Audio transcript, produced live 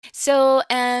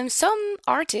Some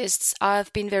artists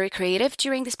have been very creative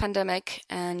during this pandemic,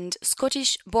 and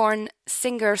Scottish-born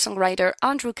singer-songwriter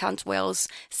Andrew Cantwell's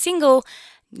single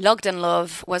Lockdown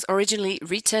Love was originally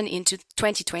written into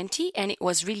 2020 and it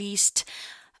was released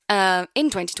in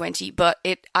 2020, but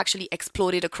it actually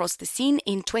exploded across the scene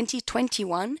in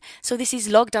 2021. So this is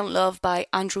Lockdown Love by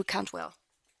Andrew Cantwell.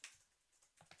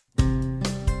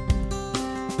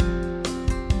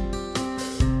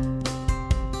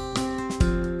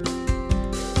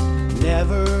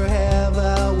 Never have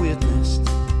I witnessed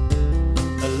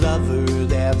a lover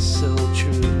that's so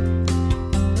true,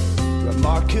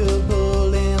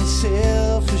 remarkable and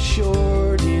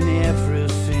self-assured in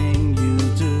everything you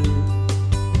do.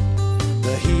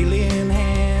 The healing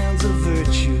hands of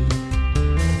virtue,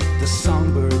 the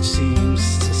songbird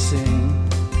seems to sing.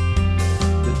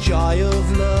 The joy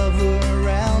of love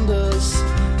around us,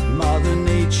 Mother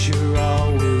Nature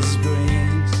always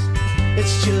brings.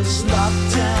 It's just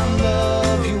lockdown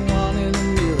love, you're one in a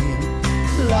million.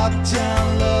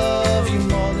 Lockdown love, you're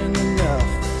more than enough.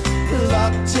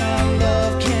 Lockdown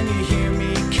love, can you hear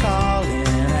me calling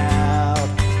out?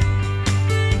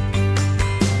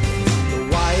 The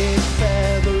white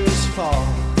feathers fall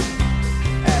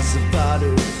as the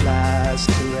butterflies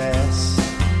caress.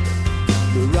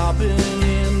 The robin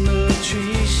in the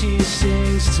tree, she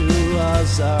sings to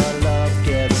us, our love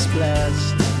gets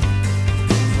blessed.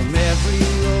 From every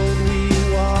road we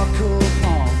walk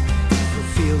upon, for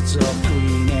fields of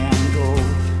green and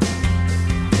gold.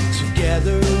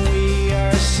 Together we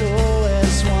are so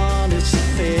as one, it's a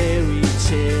fairy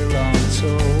tale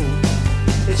untold.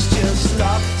 It's just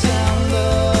lockdown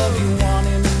love, you're one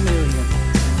in a million.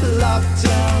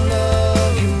 Lockdown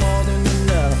love, you're more than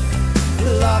enough.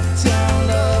 Lockdown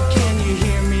love, can you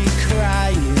hear me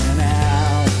crying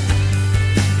out?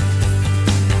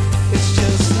 It's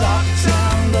just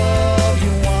lockdown love,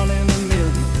 you're one in a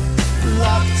million.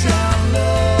 Lockdown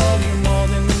love, you're more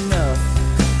than enough.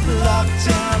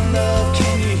 Lockdown love,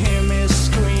 can you hear me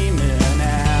screaming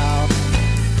out?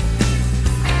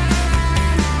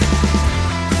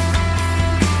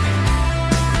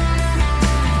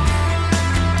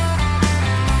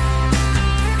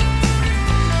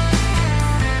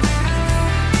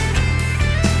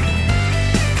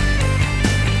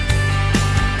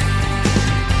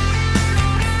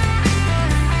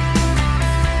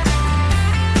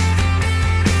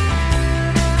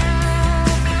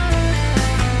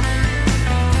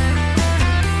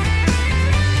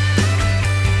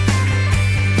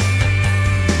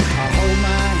 I hold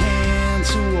my hand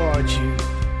towards you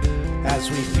as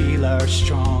we feel our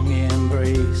strong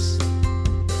embrace.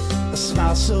 A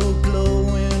smile so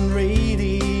glowing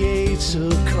radiates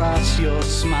across your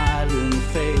smiling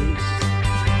face.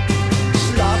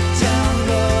 It's lockdown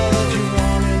love, you're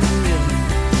one in a million.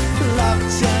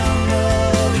 Lockdown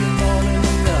love, you're more than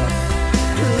enough.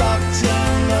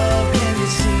 Lockdown love, can you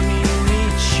see me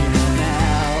reaching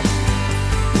out?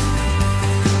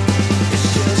 It's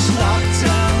just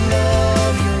lockdown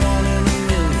love, you're one in a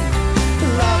million.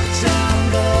 Lockdown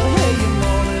love, hey, you're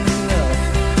more than enough.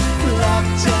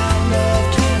 Lockdown love,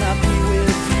 can I be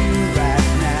with you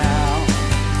right now?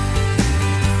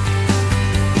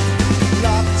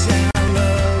 Lockdown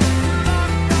love,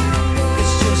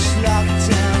 it's just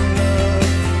lockdown love.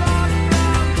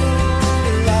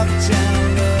 Lockdown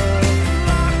love,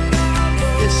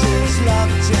 this is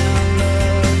lockdown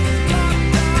love.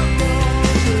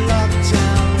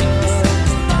 Lockdown love,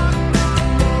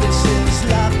 this is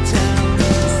lockdown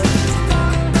love.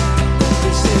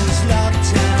 This is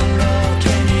lockdown love,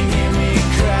 can you hear me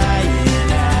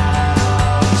crying out?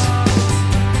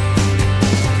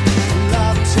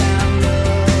 Lockdown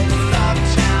love,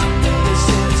 lockdown love, this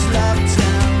is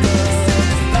lockdown love.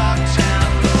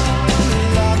 Lockdown love,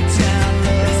 lockdown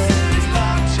love,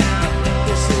 lockdown love,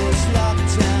 this is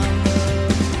lockdown love.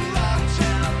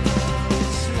 Lockdown love,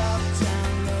 it's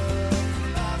lockdown love.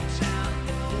 Lockdown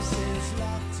love, this is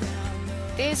lockdown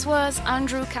love. This was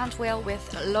Andrew Cantwell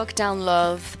with Lockdown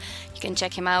Love. You can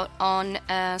check him out on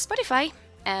Spotify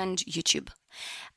and YouTube.